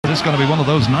This is going to be one of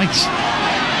those nights. They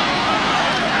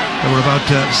were about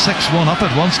 6-1 up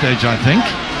at one stage, I think.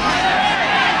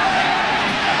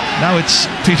 Now it's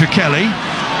Peter Kelly,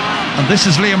 and this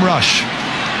is Liam Rush.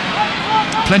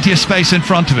 Plenty of space in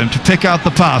front of him to pick out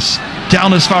the pass.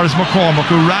 Down as far as McCormack,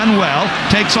 who ran well,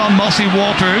 takes on Mossy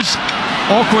Waters.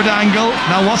 Awkward angle.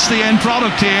 Now what's the end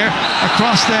product here?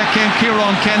 Across there came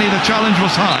Kieran Kenny. The challenge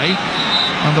was high,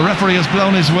 and the referee has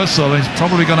blown his whistle. He's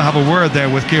probably going to have a word there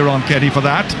with Kieran Kenny for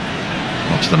that.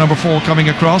 Watch the number 4 coming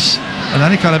across, and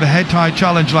any kind of a head-tie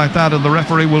challenge like that, and the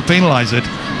referee will penalise it.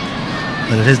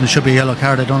 Well, it isn't. It should be a yellow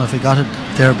card. I don't know if he got it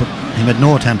there, but he made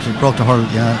no attempt. He broke the hurl,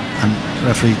 yeah, and the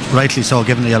referee rightly so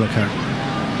given the yellow card.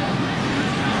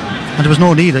 And there was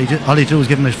no need. All he did was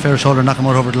give him a fair shoulder, knock him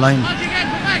out over the line.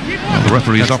 Well, the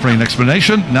referee is offering an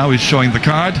explanation. Now he's showing the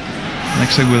card.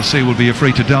 Next thing we'll see will be a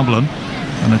free to Dublin,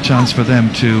 and a chance for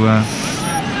them to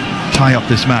tie up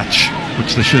this match,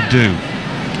 which they should do.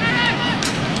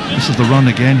 This is the run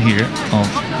again here of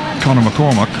Conor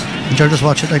McCormack. And just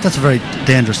watch it. Like, that's a very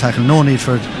dangerous tackle. No need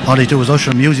for it. All he do was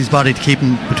usher him, use his body to keep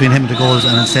him between him and the goals,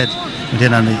 and instead went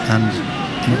in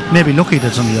and maybe lucky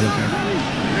that's on the yellow card.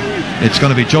 It's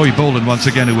going to be Joey Boland once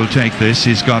again who will take this.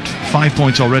 He's got 5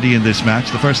 points already in this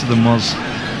match. The first of them was